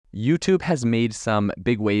YouTube has made some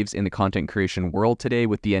big waves in the content creation world today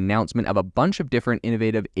with the announcement of a bunch of different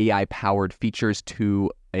innovative AI-powered features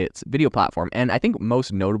to its video platform. And I think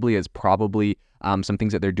most notably is probably some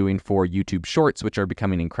things that they're doing for YouTube Shorts, which are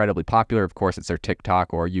becoming incredibly popular. Of course, it's their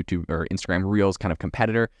TikTok or YouTube or Instagram Reels kind of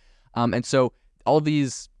competitor. And so all of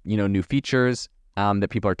these, new features that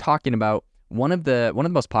people are talking about, one of the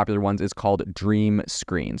most popular ones is called Dream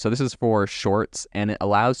Screen. So this is for Shorts, and it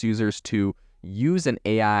allows users to use an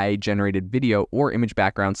AI-generated video or image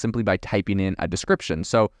background simply by typing in a description.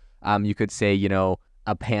 So you could say,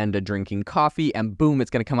 a panda drinking coffee, and boom, it's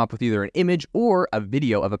going to come up with either an image or a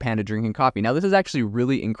video of a panda drinking coffee. Now, this is actually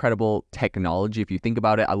really incredible technology. If you think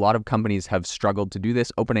about it, a lot of companies have struggled to do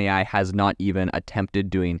this. OpenAI has not even attempted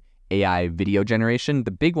doing AI video generation.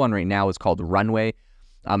 The big one right now is called Runway,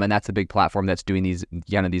 and that's a big platform that's doing these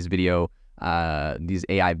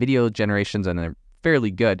AI video generations, and they're fairly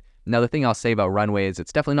good. Now, the thing I'll say about Runway is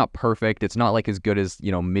it's definitely not perfect. It's not like as good as,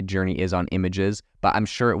 Midjourney is on images, but I'm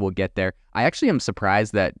sure it will get there. I actually am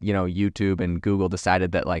surprised that, YouTube and Google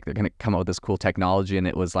decided that they're going to come out with this cool technology, and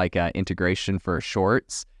it was like an integration for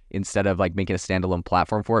Shorts instead of making a standalone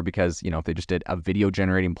platform for it, because, if they just did a video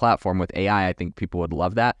generating platform with AI, I think people would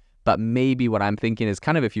love that. But maybe what I'm thinking is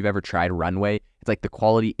kind of, if you've ever tried Runway, it's like the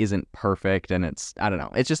quality isn't perfect, and I don't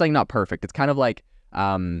know, it's just not perfect. It's kind of like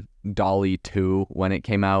Dolly 2 when it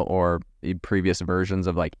came out, or previous versions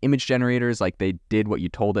of image generators. They did what you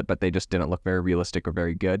told it, but they just didn't look very realistic or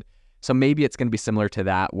very good. So maybe it's going to be similar to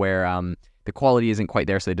that, where the quality isn't quite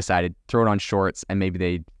there, so they decided throw it on Shorts, and maybe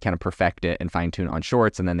they kind of perfect it and fine tune it on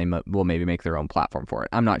Shorts, and then they will maybe make their own platform for it.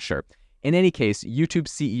 I'm not sure. In any case, YouTube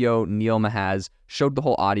CEO Neil Mahaz showed the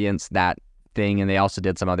whole audience that thing, and they also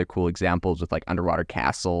did some other cool examples with underwater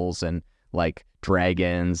castles and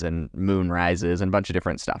dragons and moon rises and a bunch of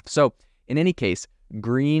different stuff. So in any case,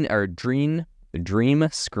 Dream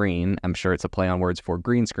Screen, I'm sure it's a play on words for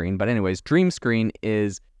green screen, but anyways, Dream Screen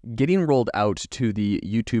is getting rolled out to the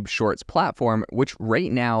YouTube Shorts platform, which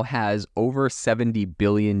right now has over 70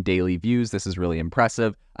 billion daily views. This is really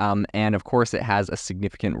impressive. And of course, it has a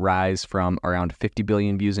significant rise from around 50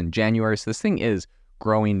 billion views in January. So this thing is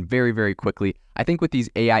growing very, very quickly. I think with these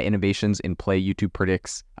AI innovations in play, YouTube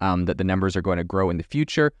predicts that the numbers are going to grow in the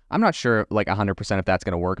future. I'm not sure 100% if that's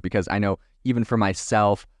going to work, because I know even for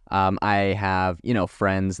myself, I have,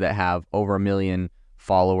 friends that have over 1 million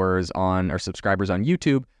followers or subscribers on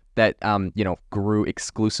YouTube that, grew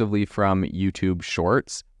exclusively from YouTube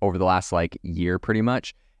Shorts over the last year pretty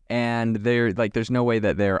much. And they're there's no way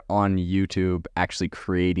that they're on YouTube actually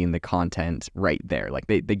creating the content right there.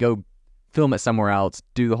 They go film it somewhere else,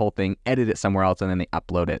 do the whole thing, edit it somewhere else, and then they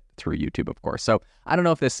upload it through YouTube, of course. So I don't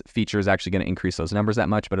know if this feature is actually going to increase those numbers that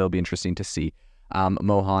much, but it'll be interesting to see.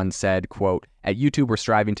 Mohan said, quote, "At YouTube, we're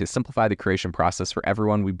striving to simplify the creation process for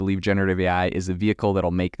everyone. We believe generative AI is the vehicle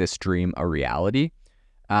that'll make this dream a reality."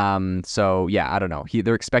 So yeah, I don't know.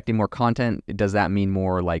 They're expecting more content. Does that mean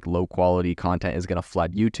more low quality content is going to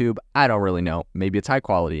flood YouTube? I don't really know. Maybe it's high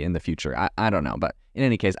quality in the future. I don't know. But in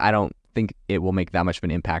any case, I don't think it will make that much of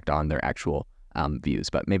an impact on their actual views,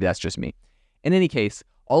 but maybe that's just me. In any case,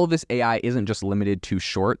 all of this AI isn't just limited to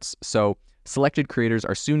Shorts. So selected creators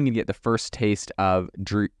are soon going to get the first taste of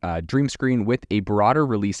Dream Screen, with a broader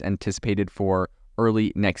release anticipated for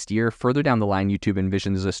early next year. Further down the line, YouTube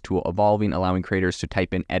envisions this tool evolving, allowing creators to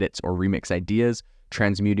type in edits or remix ideas,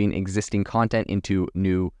 transmuting existing content into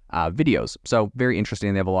new videos. So very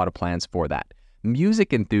interesting. They have a lot of plans for that.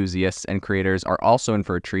 Music enthusiasts and creators are also in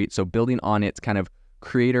for a treat. So building on its kind of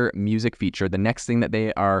creator music feature, the next thing that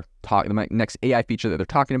the next AI feature that they're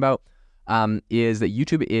talking about is that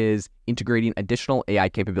YouTube is integrating additional AI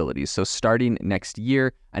capabilities. So starting next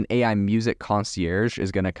year, an AI music concierge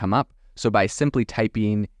is going to come up. So by simply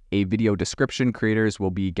typing a video description, creators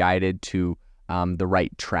will be guided to the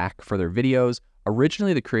right track for their videos.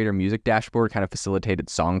 Originally, the creator music dashboard kind of facilitated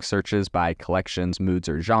song searches by collections, moods,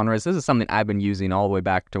 or genres. This is something I've been using all the way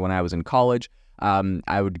back to when I was in college.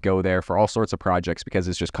 I would go there for all sorts of projects because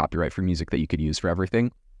it's just copyright-free music that you could use for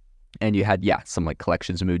everything. And you had, some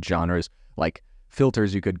collections, mood, genres,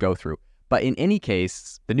 filters you could go through. But in any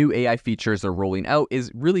case, the new AI features they're rolling out is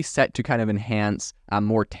really set to kind of enhance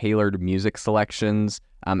more tailored music selections,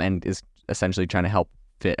 and is essentially trying to help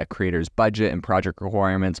fit a creator's budget and project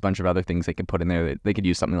requirements, a bunch of other things they could put in there. They could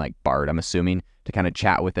use something like Bard, I'm assuming, to kind of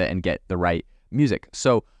chat with it and get the right music.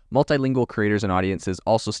 So multilingual creators and audiences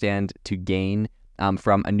also stand to gain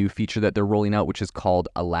from a new feature that they're rolling out, which is called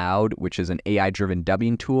Aloud, which is an AI-driven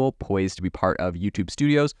dubbing tool poised to be part of YouTube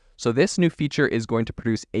Studios. So this new feature is going to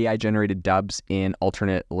produce AI-generated dubs in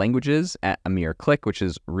alternate languages at a mere click, which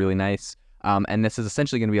is really nice. And this is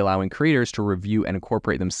essentially going to be allowing creators to review and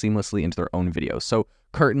incorporate them seamlessly into their own videos. So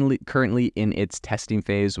currently in its testing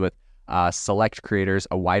phase with select creators,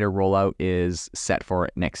 a wider rollout is set for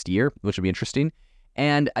next year, which will be interesting.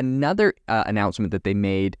 And another announcement that they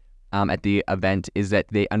made at the event is that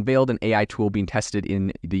they unveiled an AI tool being tested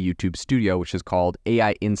in the YouTube studio, which is called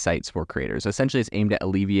AI Insights for creators. Essentially, it's aimed at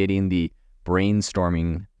alleviating the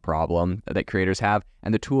brainstorming problem that creators have.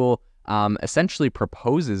 And the tool essentially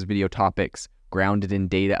proposes video topics grounded in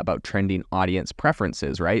data about trending audience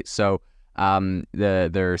preferences, right? So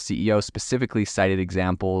their CEO specifically cited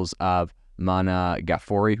examples of Mana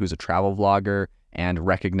Ghaffori, who's a travel vlogger, and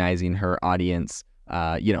recognizing her audience,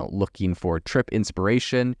 looking for trip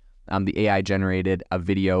inspiration. The AI generated a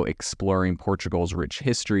video exploring Portugal's rich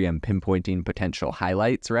history and pinpointing potential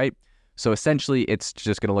highlights, right? So essentially, it's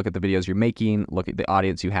just going to look at the videos you're making, look at the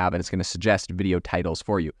audience you have, and it's going to suggest video titles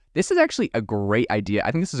for you. This is actually a great idea.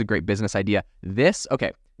 I think this is a great business idea. This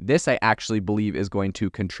I actually believe is going to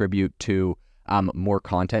contribute to more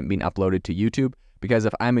content being uploaded to YouTube, because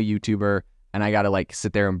if I'm a YouTuber and I got to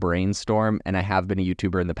sit there and brainstorm, and I have been a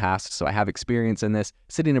YouTuber in the past, so I have experience in this,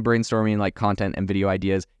 sitting and brainstorming content and video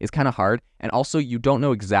ideas is kind of hard. And also, you don't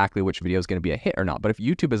know exactly which video is going to be a hit or not. But if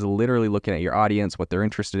YouTube is literally looking at your audience, what they're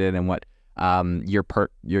interested in, and what your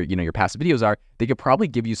past videos are, they could probably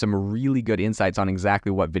give you some really good insights on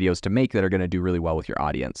exactly what videos to make that are going to do really well with your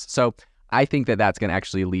audience. So I think that that's going to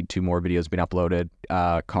actually lead to more videos being uploaded,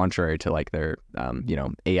 contrary to their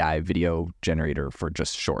AI video generator for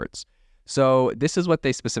just shorts. So this is what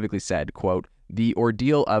they specifically said, quote, "The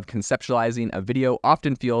ordeal of conceptualizing a video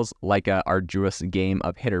often feels like an arduous game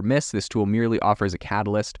of hit or miss. This tool merely offers a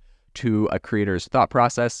catalyst to a creator's thought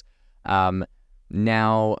process.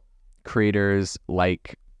 Now creators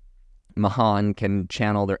like Mahan can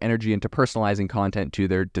channel their energy into personalizing content to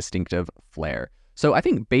their distinctive flair." So I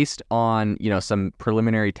think based on, some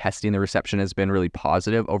preliminary testing, the reception has been really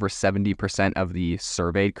positive. Over 70% of the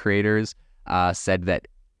surveyed creators said that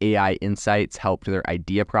AI Insights helped their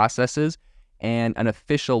idea processes, and an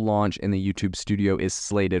official launch in the YouTube studio is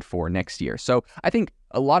slated for next year. So I think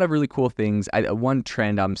a lot of really cool things. One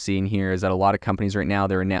trend I'm seeing here is that a lot of companies right now,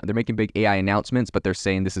 they're making big AI announcements, but they're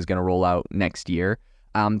saying this is going to roll out next year.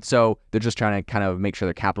 So they're just trying to kind of make sure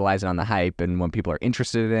they're capitalizing on the hype, and when people are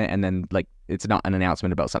interested in it, and then it's not an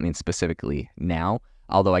announcement about something specifically now,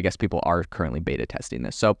 although I guess people are currently beta testing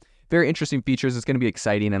this. So very interesting features. It's going to be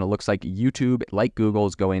exciting, and it looks like YouTube, like Google,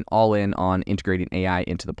 is going all in on integrating AI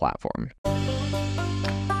into the platform.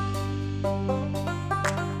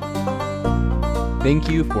 Thank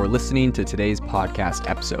you for listening to today's podcast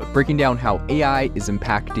episode, breaking down how AI is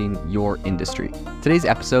impacting your industry. Today's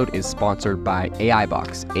episode is sponsored by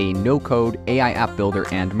AIbox, a no-code AI app builder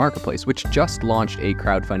and marketplace, which just launched a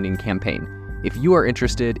crowdfunding campaign. If you are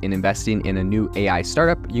interested in investing in a new AI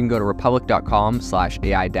startup, you can go to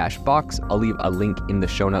republic.com/AI-box. I'll leave a link in the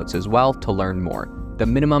show notes as well to learn more. The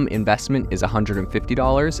minimum investment is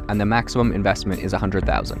 $150 and the maximum investment is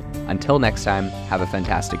 $100,000. Until next time, have a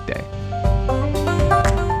fantastic day.